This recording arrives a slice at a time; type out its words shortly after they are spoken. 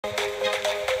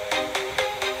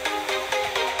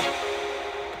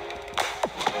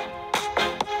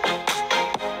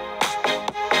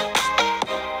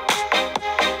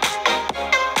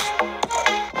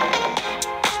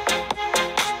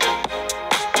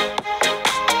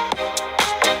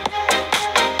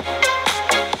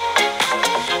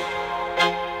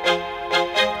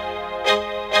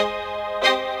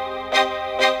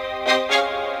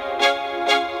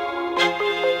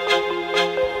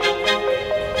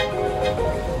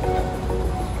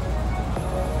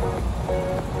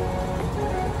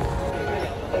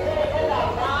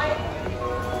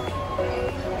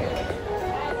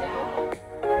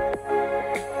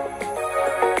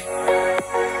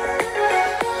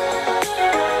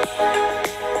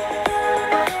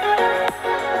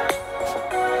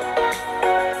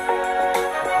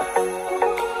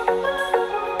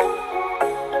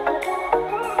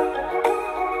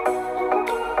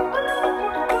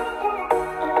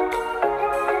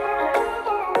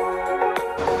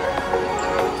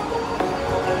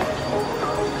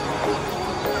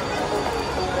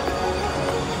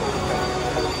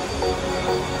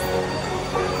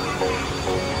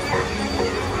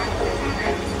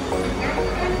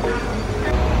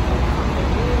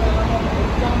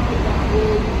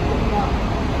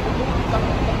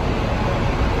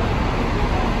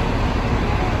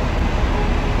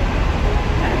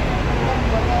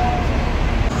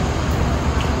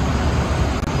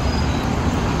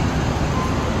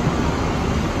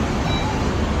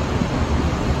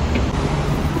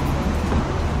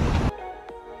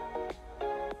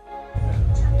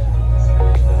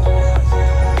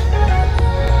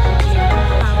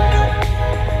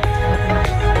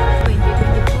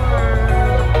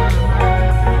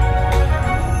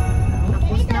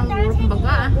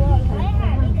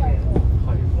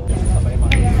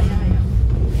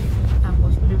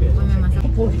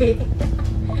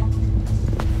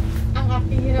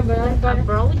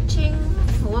approaching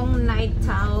Wong Nai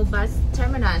Tao bus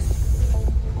terminus.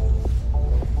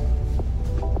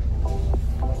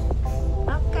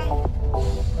 Okay.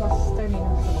 Bus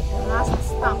terminus. Last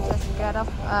stop, just get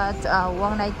off at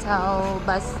Wong Nai Tao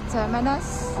bus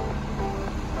terminus.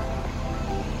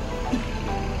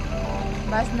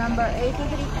 Bus number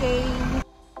 83K.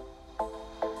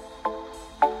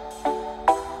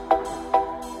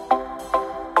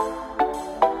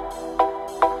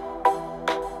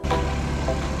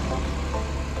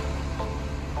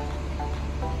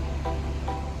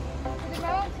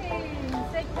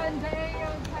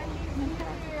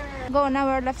 Go on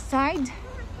our left side.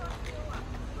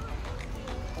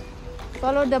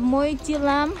 Follow the Moi Chi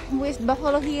Lam with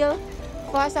Buffalo Hill,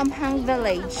 Hang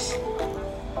Village.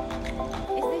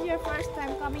 Is this your first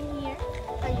time coming here?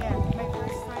 Yeah, my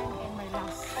first time and my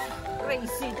last.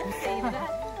 Crazy to say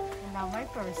that. Now my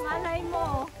first time. Malay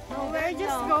mo. No, we're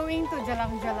just going to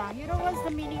Jalang Jalang. You know what's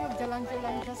the meaning of Jalang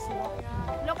Jalang? Just walk.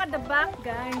 Look at the back,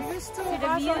 guys. Used to see the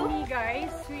us view? on me,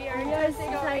 guys. We are Just just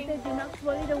excited, you know,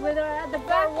 actually the weather at the for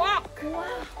back. a walk.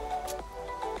 Wow.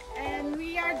 And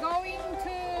we are going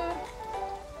to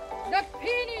the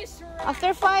finish.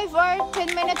 After 5 or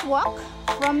 10 minutes walk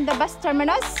from the bus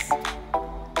terminus.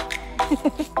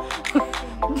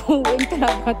 Buuin ka na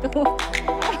ba ito?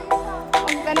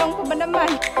 Ang tanong ko ba naman?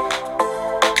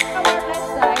 Our left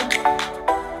side,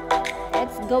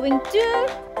 it's going to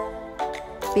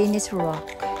Finish Rock.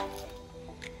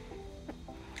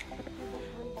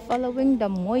 Following the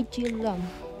Moi Chi Lam.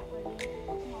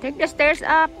 Take the stairs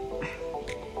up.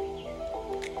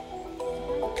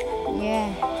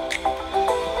 Yeah.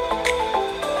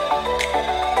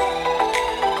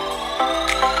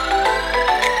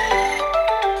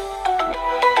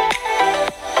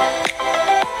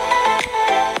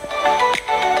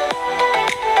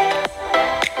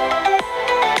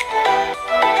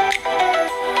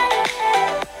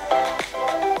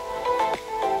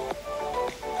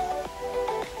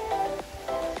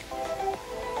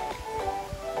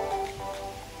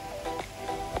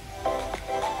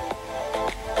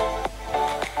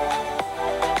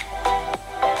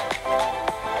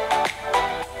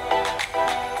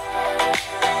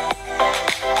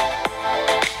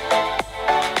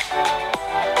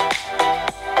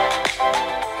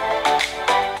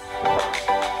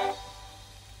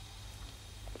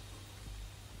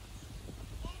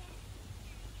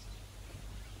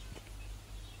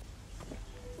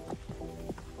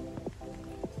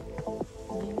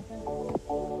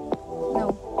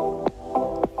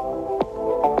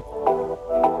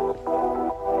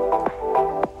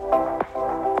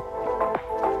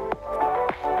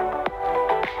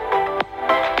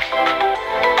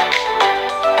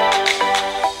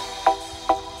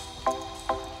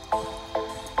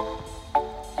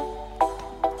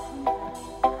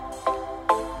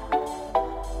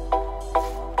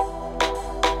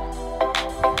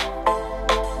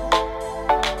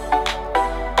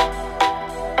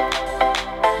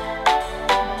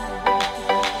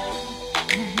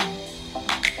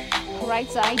 Right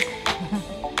side.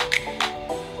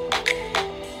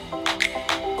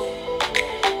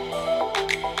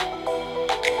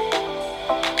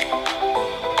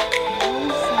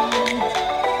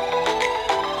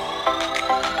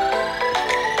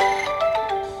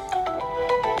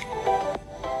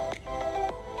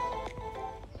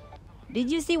 Did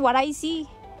you see what I see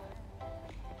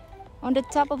on the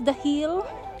top of the hill?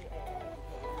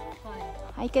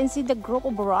 I can see the group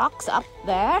of rocks up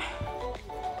there.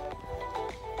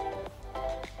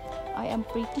 I am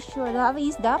pretty sure that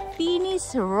is the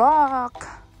Finish Rock.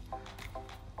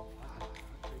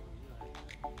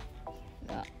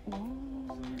 That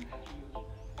one.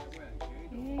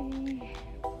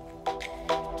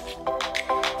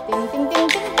 Ting ting ting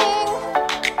ting ting.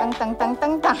 Tang tang tang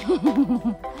tang tang.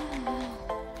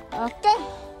 Okay,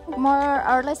 more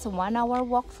or less 1 hour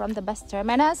walk from the bus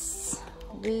terminus.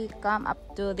 We come up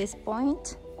to this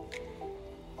point.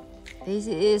 This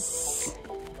is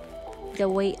the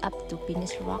way up to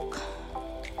Finish Rock.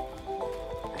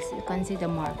 As you can see the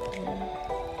mark here,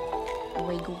 the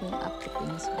way going up to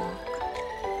Finish Rock.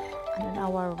 And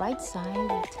on our right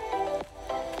side,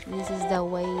 this is the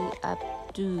way up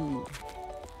to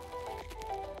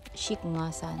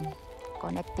Shikngasan,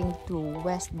 connecting to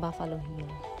West Buffalo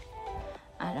Hill.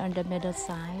 And on the middle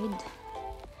side,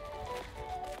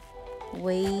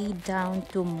 way down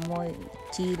to Moi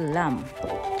Chi Lam.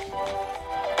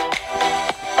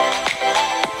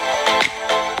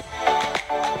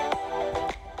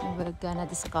 We're gonna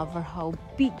discover how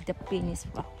big the Finish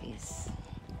Rock is.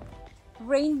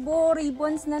 Rainbow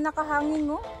ribbons na nakahanging,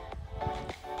 oh.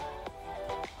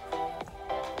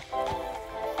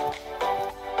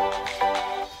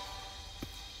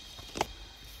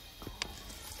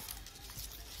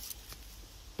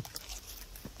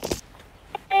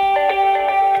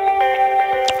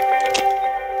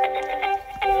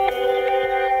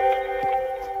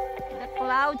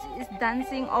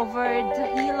 dancing over the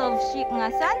hill of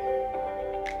Shikngasan.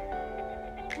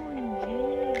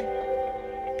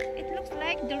 It looks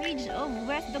like the ridge of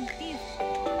West Dogtif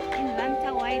in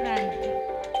Lantau Island.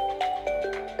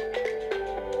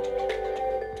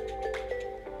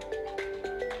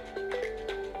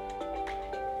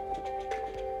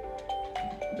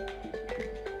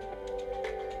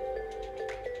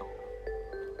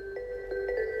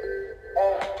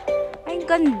 Ay,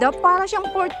 ganda. Para siyang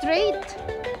portrait.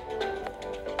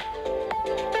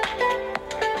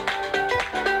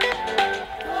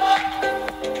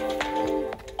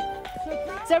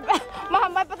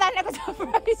 Mahamay patan ako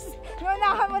surprise.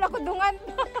 Nunahan mo na kudungan.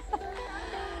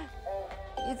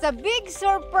 It's a big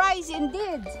surprise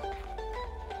indeed.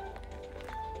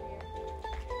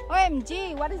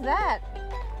 OMG, what is that?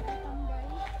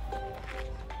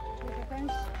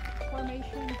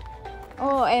 Formation.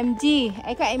 OMG,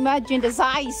 I can imagine the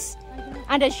size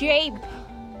and the shape.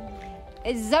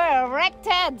 It's so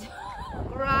erected.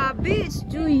 Grabe, it's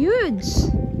too huge.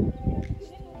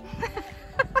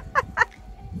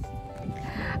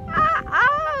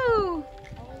 Ow!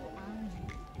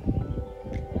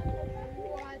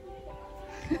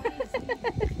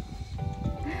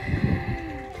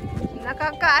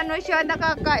 Nakakaano siya,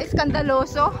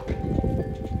 nakaka-iskandaloso.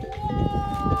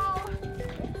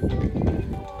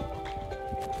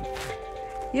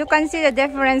 You can see the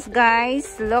difference,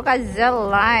 guys. Look at the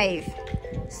life.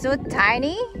 So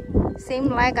tiny,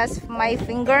 same like as my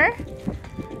finger.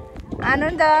 And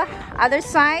on the other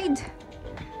side,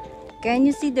 can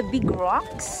you see the big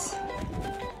rocks?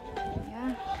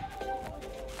 Yeah.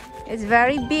 It's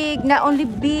very big. Not only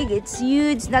big, it's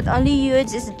huge. Not only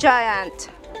huge, it's giant.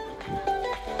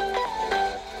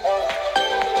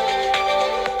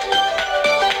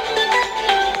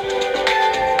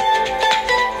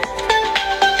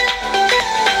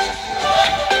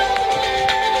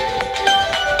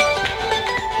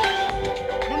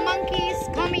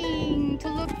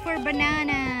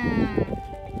 Banana.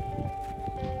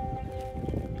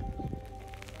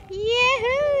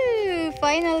 Yahoo!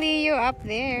 Finally, you're up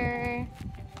there.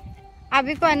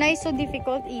 Abi ko, ano, so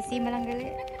difficult, easy,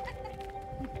 malanggali.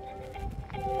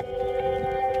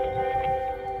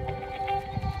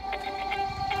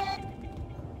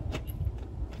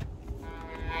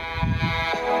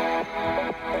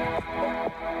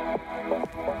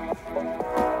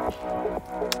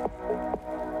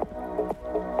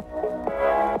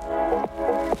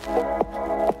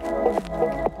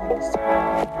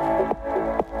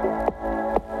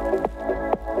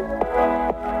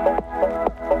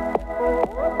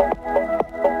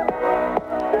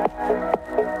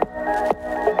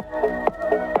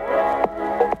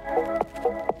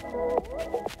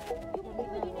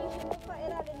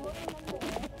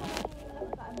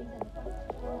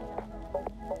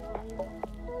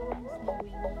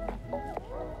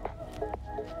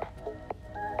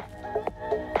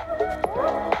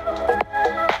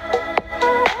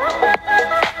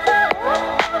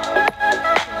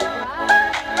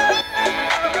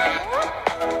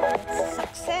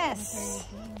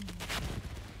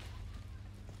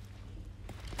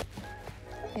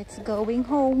 It's going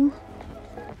home.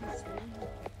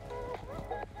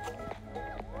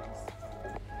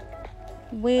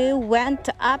 We went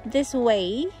up this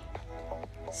way,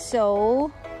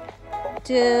 so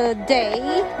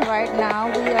today, right now,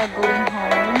 we are going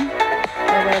home.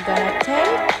 So we're gonna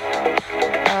take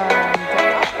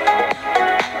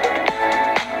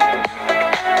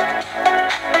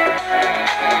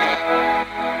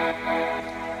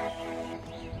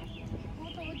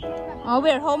oh,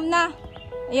 we're home na.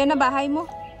 Ayan na bahay mo.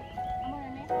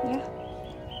 Yeah.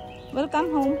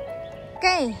 Welcome home.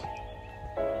 Okay.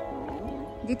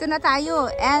 Dito na tayo.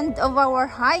 End of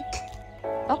our hike.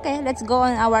 Okay, let's go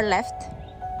on our left.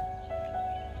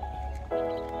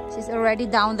 She's already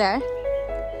down there.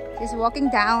 She's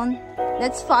walking down.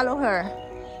 Let's follow her.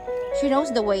 She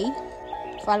knows the way.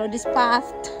 Follow this path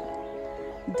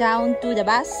down to the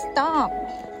bus stop.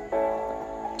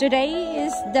 Today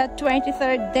is the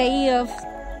 23rd day of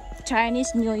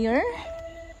Chinese New Year,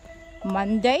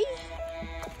 Monday.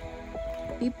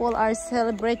 People are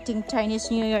celebrating Chinese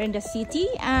New Year in the city,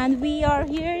 and we are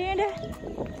here in the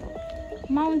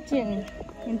mountain,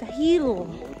 in the hill.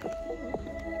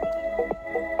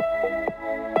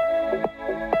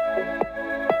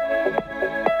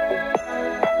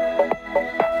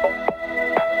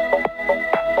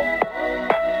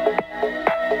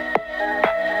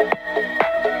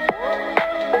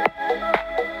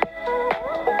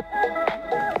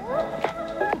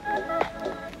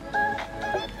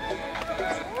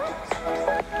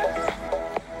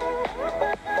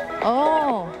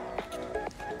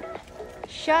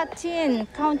 Shatin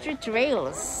country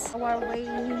trails. Our way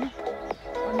on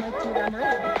my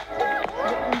Road.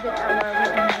 We ended our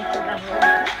way on my Road.